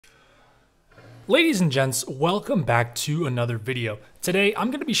Ladies and gents, welcome back to another video. Today,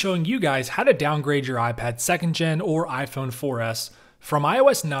 I'm going to be showing you guys how to downgrade your iPad 2nd gen or iPhone 4S from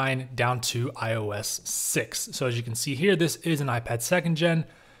iOS 9 down to iOS 6. So as you can see here, this is an iPad 2nd gen.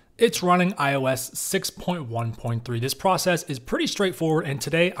 It's running iOS 6.1.3. This process is pretty straightforward, and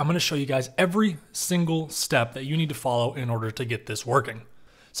today I'm going to show you guys every single step that you need to follow in order to get this working.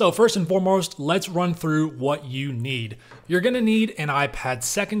 So first and foremost, let's run through what you need. You're going to need an iPad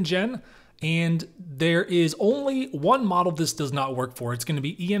 2nd gen. And there is only one model this does not work for. It's going to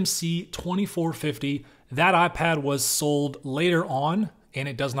be EMC 2450. That iPad was sold later on, and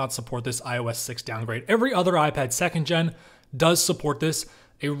it does not support this iOS 6 downgrade. Every other iPad 2nd gen does support this.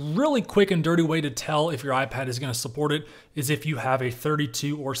 A really quick and dirty way to tell if your iPad is going to support it is if you have a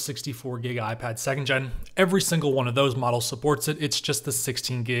 32 or 64 gig iPad 2nd gen. Every single one of those models supports it. It's just the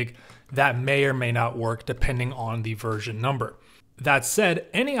 16 gig that may or may not work depending on the version number. That said,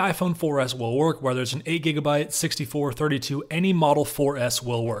 any iPhone 4S will work, whether it's an 8GB, 64, 32, any Model 4S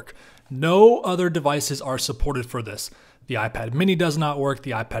will work. No other devices are supported for this. The iPad mini does not work,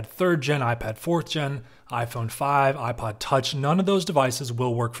 the iPad 3rd gen, iPad 4th gen, iPhone 5, iPod Touch, none of those devices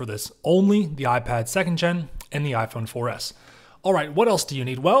will work for this. Only the iPad 2nd gen and the iPhone 4S. All right, what else do you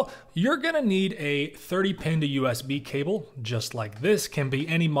need? Well, you're gonna need a 30-pin to USB cable, just like this. Can be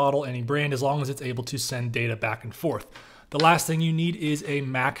any model, any brand, as long as it's able to send data back and forth. The last thing you need is a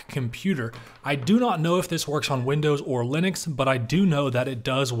Mac computer. I do not know if this works on Windows or Linux, but I do know that it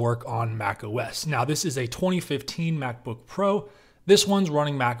does work on Mac OS. Now, this is a 2015 MacBook Pro. This one's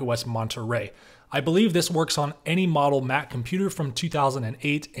running Mac OS Monterey. I believe this works on any model Mac computer from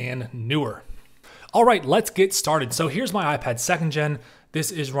 2008 and newer. All right, let's get started. So here's my iPad 2nd gen.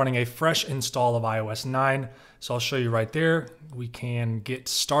 This is running a fresh install of iOS 9. So I'll show you right there. We can get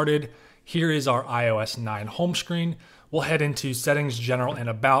started. Here is our iOS 9 home screen. We'll head into settings, general, and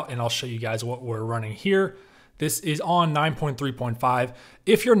about, and I'll show you guys what we're running here. This is on 9.3.5.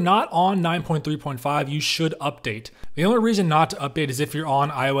 If you're not on 9.3.5, you should update. The only reason not to update is if you're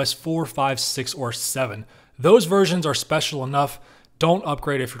on iOS 4, 5, 6, or 7. Those versions are special enough. Don't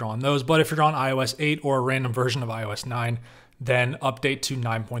upgrade if you're on those, but if you're on iOS 8 or a random version of iOS 9, then update to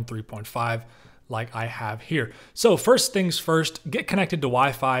 9.3.5. like I have here. So first things first, get connected to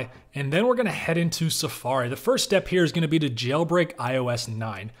Wi-Fi, and then we're gonna head into Safari. The first step here is gonna be to jailbreak iOS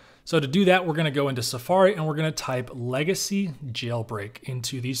 9. So to do that, we're gonna go into Safari and we're gonna type legacy jailbreak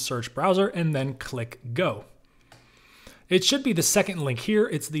into the search browser and then click go. It should be the second link here.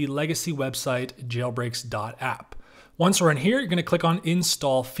 It's the legacy website jailbreaks.app. Once we're in here, you're gonna click on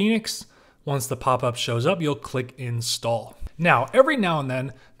install Phoenix. Once the pop-up shows up, you'll click install. Now, every now and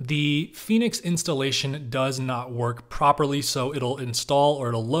then, the Phoenix installation does not work properly, so it'll install or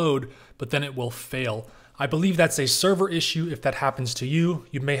it'll load, but then it will fail. I believe that's a server issue. If that happens to you,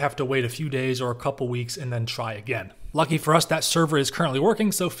 you may have to wait a few days or a couple weeks and then try again. Lucky for us, that server is currently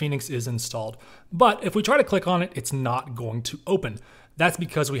working, so Phoenix is installed. But if we try to click on it, it's not going to open. That's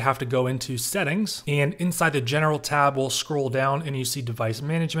because we have to go into settings, and inside the general tab, we'll scroll down and you see device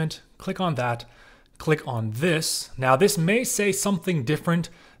management. Click on that. Click on this. Now this may say something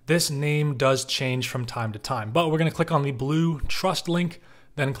different. This name does change from time to time, but we're gonna click on the blue trust link,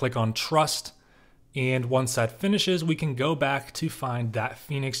 then click on trust. And once that finishes, we can go back to find that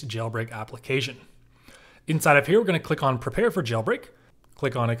Phoenix jailbreak application. Inside of here, we're gonna click on prepare for jailbreak,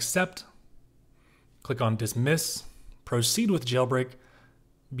 click on accept, click on dismiss, proceed with jailbreak,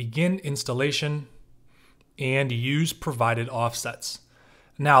 begin installation, and use provided offsets.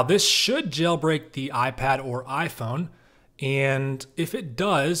 Now, this should jailbreak the iPad or iPhone, and if it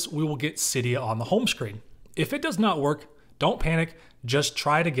does, we will get Cydia on the home screen. If it does not work, don't panic, just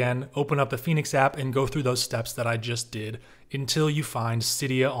try it again, open up the Phoenix app and go through those steps that I just did until you find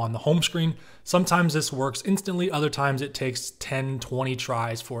Cydia on the home screen. Sometimes this works instantly, other times it takes 10, 20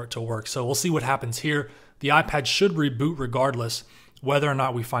 tries for it to work. So we'll see what happens here. The iPad should reboot regardless. Whether or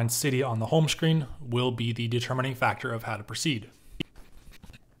not we find Cydia on the home screen will be the determining factor of how to proceed.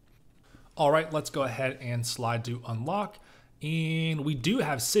 All right, let's go ahead and slide to unlock. And we do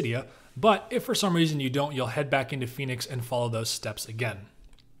have Cydia, but if for some reason you don't, you'll head back into Phoenix and follow those steps again.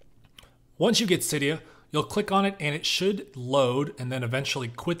 Once you get Cydia, you'll click on it and it should load and then eventually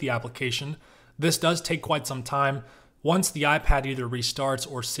quit the application. This does take quite some time. Once the iPad either restarts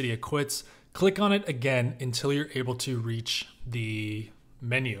or Cydia quits, click on it again until you're able to reach the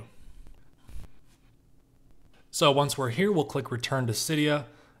menu. So once we're here, we'll click return to Cydia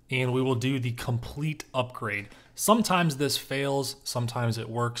and we will do the complete upgrade. Sometimes this fails, sometimes it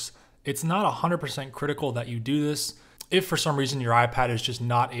works. It's not 100% critical that you do this. If for some reason your iPad is just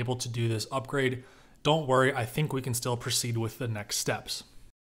not able to do this upgrade, don't worry, I think we can still proceed with the next steps.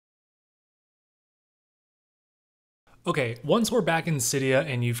 Okay, once we're back in Cydia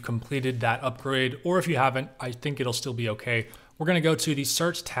and you've completed that upgrade, or if you haven't, I think it'll still be okay. We're gonna go to the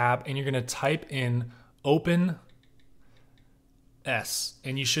search tab and you're gonna type in Open S,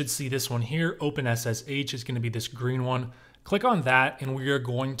 and you should see this one here. Open SSH is gonna be this green one. Click on that and we are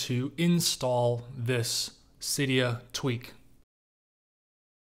going to install this Cydia tweak.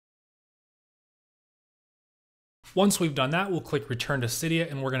 Once we've done that, we'll click Return to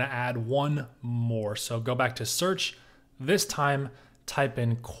Cydia and we're gonna add one more. So go back to search. This time, type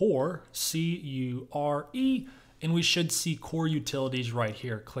in Core, C-U-R-E, and we should see Core Utilities right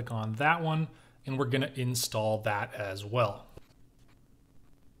here. Click on that one, and we're gonna install that as well.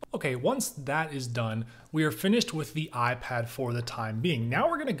 Okay, once that is done, we are finished with the iPad for the time being. Now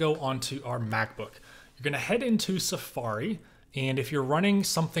we're gonna go onto our MacBook. You're gonna head into Safari, and if you're running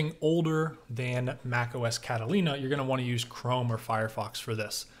something older than macOS Catalina, you're gonna wanna use Chrome or Firefox for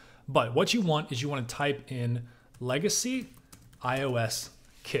this. But what you want is you wanna type in Legacy iOS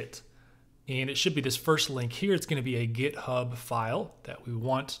Kit. And it should be this first link here. It's gonna be a GitHub file that we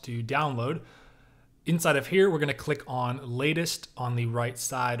want to download. Inside of here, we're gonna click on Latest on the right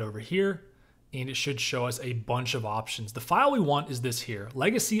side over here, and it should show us a bunch of options. The file we want is this here,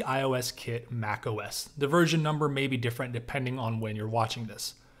 Legacy iOS Kit macOS. The version number may be different depending on when you're watching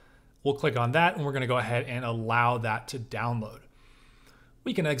this. We'll click on that, and we're gonna go ahead and allow that to download.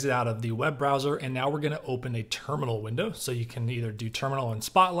 We can exit out of the web browser, and now we're gonna open a terminal window. So you can either do terminal in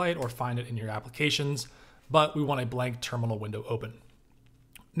Spotlight or find it in your applications, but we want a blank terminal window open.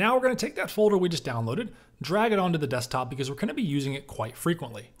 Now we're gonna take that folder we just downloaded, drag it onto the desktop because we're gonna be using it quite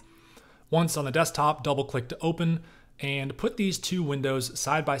frequently. Once on the desktop, double click to open, and put these two windows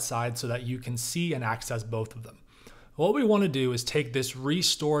side by side so that you can see and access both of them. What we wanna do is take this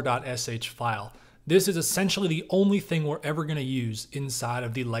restore.sh file. This is essentially the only thing we're ever gonna use inside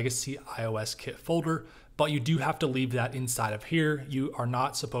of the Legacy iOS Kit folder, but you do have to leave that inside of here. You are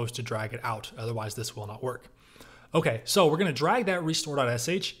not supposed to drag it out, otherwise this will not work. Okay, so we're gonna drag that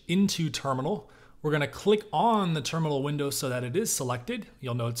restore.sh into terminal. We're gonna click on the terminal window so that it is selected.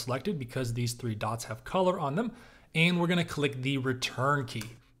 You'll know it's selected because these three dots have color on them. And we're gonna click the return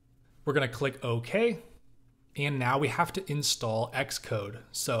key. We're gonna click OK. And now we have to install Xcode.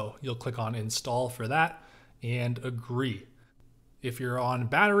 So you'll click on install for that and agree. If you're on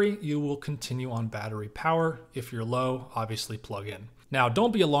battery, you will continue on battery power. If you're low, obviously plug in. Now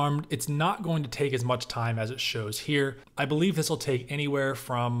don't be alarmed, it's not going to take as much time as it shows here. I believe this will take anywhere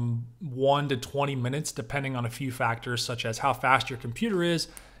from 1 to 20 minutes depending on a few factors such as how fast your computer is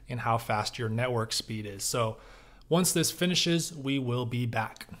and how fast your network speed is. So once this finishes, we will be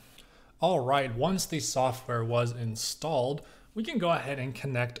back. All right, once the software was installed, we can go ahead and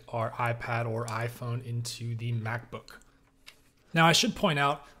connect our iPad or iPhone into the MacBook. Now I should point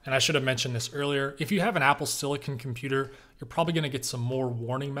out, and I should have mentioned this earlier, if you have an Apple Silicon computer, you're probably gonna get some more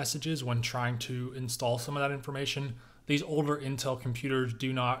warning messages when trying to install some of that information. These older Intel computers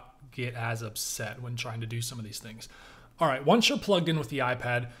do not get as upset when trying to do some of these things. All right, once you're plugged in with the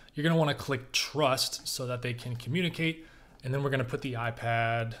iPad, you're gonna wanna click Trust so that they can communicate, and then we're gonna put the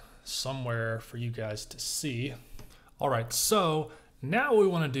iPad somewhere for you guys to see. All right, so now what we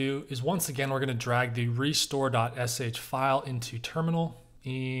want to do is once again, we're going to drag the restore.sh file into terminal.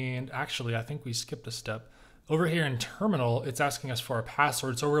 And actually, I think we skipped a step. Over here in terminal, it's asking us for our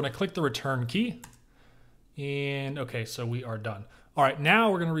password. So we're going to click the return key. And okay, so we are done. All right,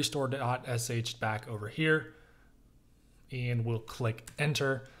 now we're going to restore.sh back over here. And we'll click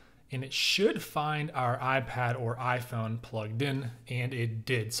enter. And it should find our iPad or iPhone plugged in, and it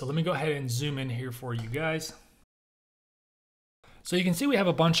did. So let me go ahead and zoom in here for you guys. So you can see we have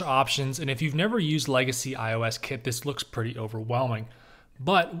a bunch of options, and if you've never used Legacy iOS Kit, this looks pretty overwhelming.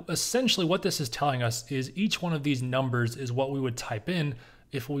 But essentially what this is telling us is each one of these numbers is what we would type in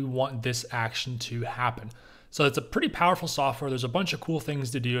if we want this action to happen. So it's a pretty powerful software. There's a bunch of cool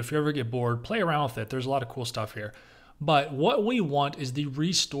things to do. If you ever get bored, play around with it. There's a lot of cool stuff here. But what we want is the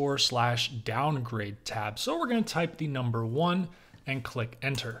restore/downgrade tab. So we're going to type the number 1 and click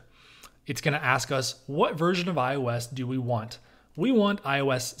enter. It's going to ask us what version of iOS do we want. We want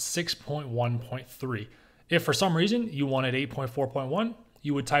iOS 6.1.3. If for some reason you wanted 8.4.1,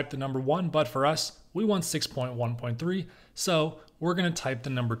 you would type the number 1, but for us, we want 6.1.3. So we're going to type the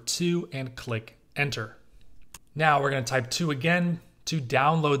number 2 and click enter. Now we're going to type 2 again to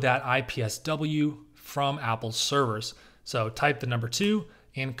download that IPSW from Apple's servers. So type the number 2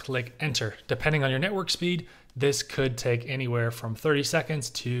 and click enter. Depending on your network speed, this could take anywhere from 30 seconds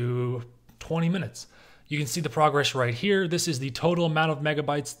to 20 minutes. You can see the progress right here. This is the total amount of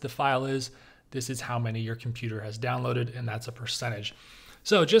megabytes the file is. This is how many your computer has downloaded, and that's a percentage.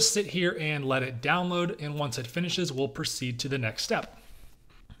 So just sit here and let it download, and once it finishes, we'll proceed to the next step.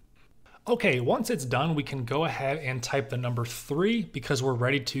 Okay, once it's done, we can go ahead and type the number 3 because we're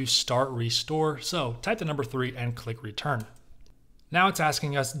ready to start restore. So type the number 3 and click return. Now it's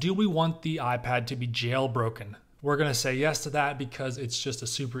asking us, do we want the iPad to be jailbroken? We're gonna say yes to that because it's just a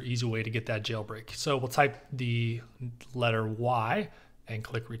super easy way to get that jailbreak. So we'll type the letter Y and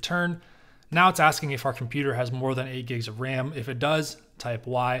click return. Now it's asking if our computer has more than 8 gigs of RAM. If it does, type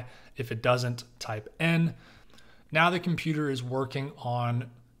Y. If it doesn't, type N. Now the computer is working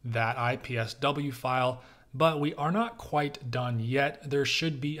on that IPSW file, but we are not quite done yet. There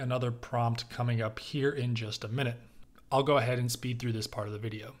should be another prompt coming up here in just a minute. I'll go ahead and speed through this part of the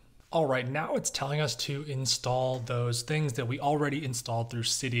video. All right, now it's telling us to install those things that we already installed through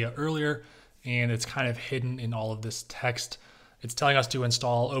Cydia earlier, and it's kind of hidden in all of this text. It's telling us to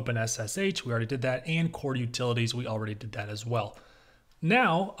install OpenSSH, we already did that, and Core Utilities, we already did that as well.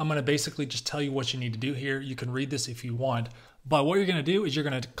 Now, I'm gonna basically just tell you what you need to do here. You can read this if you want, but what you're gonna do is you're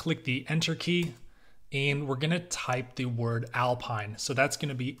gonna click the Enter key, and we're gonna type the word Alpine. So that's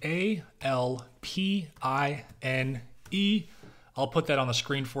gonna be A-L-P-I-N-E. I'll put that on the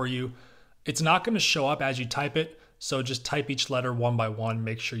screen for you. It's not gonna show up as you type it, so just type each letter one by one,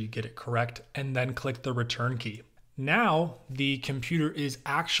 make sure you get it correct, and then click the return key. Now, the computer is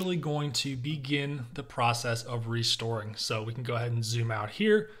actually going to begin the process of restoring. So we can go ahead and zoom out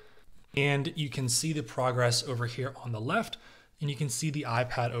here, and you can see the progress over here on the left, and you can see the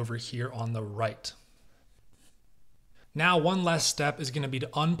iPad over here on the right. Now, one last step is going to be to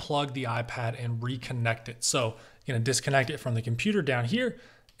unplug the iPad and reconnect it. So you're going to disconnect it from the computer down here,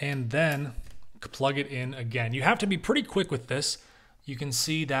 and then plug it in again. You have to be pretty quick with this. You can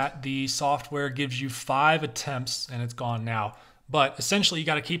see that the software gives you 5 attempts and it's gone now. But essentially, you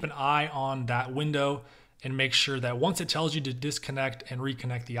got to keep an eye on that window and make sure that once it tells you to disconnect and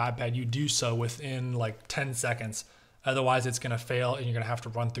reconnect the iPad, you do so within like 10 seconds. Otherwise, it's going to fail and you're going to have to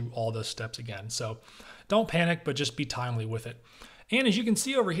run through all those steps again. So don't panic, but just be timely with it. And as you can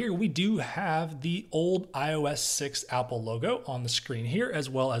see over here, we do have the old iOS 6 Apple logo on the screen here, as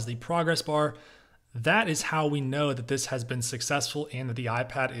well as the progress bar. That is how we know that this has been successful and that the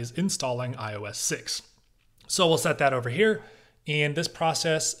iPad is installing iOS 6. So we'll set that over here. And this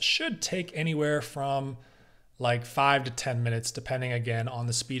process should take anywhere from like 5 to 10 minutes, depending again on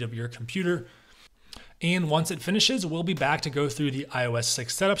the speed of your computer. And once it finishes, we'll be back to go through the iOS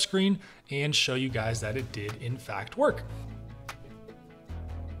 6 setup screen and show you guys that it did in fact work.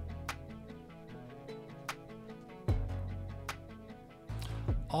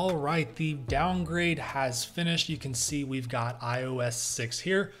 All right, the downgrade has finished. You can see we've got iOS 6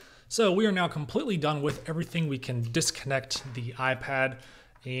 here. So we are now completely done with everything. We can disconnect the iPad,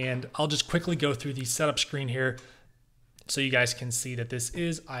 and I'll just quickly go through the setup screen here so you guys can see that this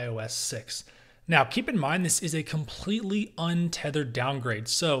is iOS 6. Now, keep in mind, this is a completely untethered downgrade.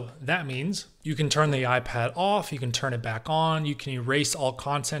 So that means you can turn the iPad off, you can turn it back on, you can erase all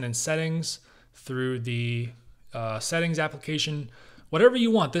content and settings through the settings application. Whatever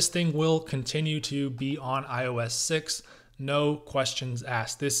you want, this thing will continue to be on iOS 6. No questions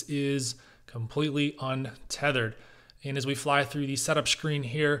asked. This is completely untethered. And as we fly through the setup screen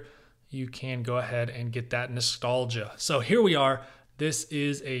here, you can go ahead and get that nostalgia. So here we are. This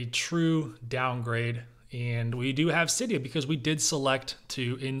is a true downgrade, and we do have Cydia because we did select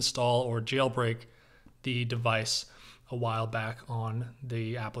to install or jailbreak the device a while back on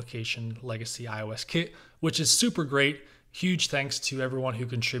the application Legacy iOS Kit, which is super great. Huge thanks to everyone who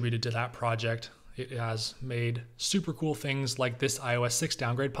contributed to that project. It has made super cool things like this iOS 6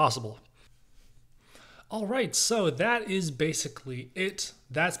 downgrade possible. All right, so that is basically it.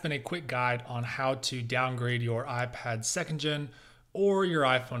 That's been a quick guide on how to downgrade your iPad 2nd gen or your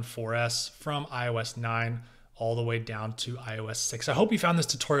iPhone 4S from iOS 9 all the way down to iOS 6. I hope you found this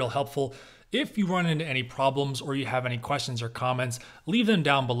tutorial helpful. If you run into any problems or you have any questions or comments, leave them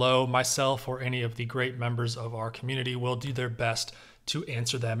down below. Myself or any of the great members of our community will do their best to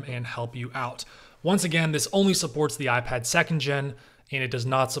answer them and help you out. Once again, this only supports the iPad 2nd gen, and it does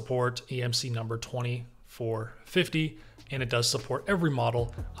not support EMC number 2450, and it does support every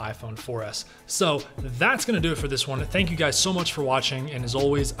model iPhone 4S. So that's gonna do it for this one. Thank you guys so much for watching, and as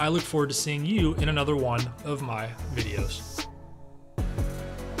always, I look forward to seeing you in another one of my videos.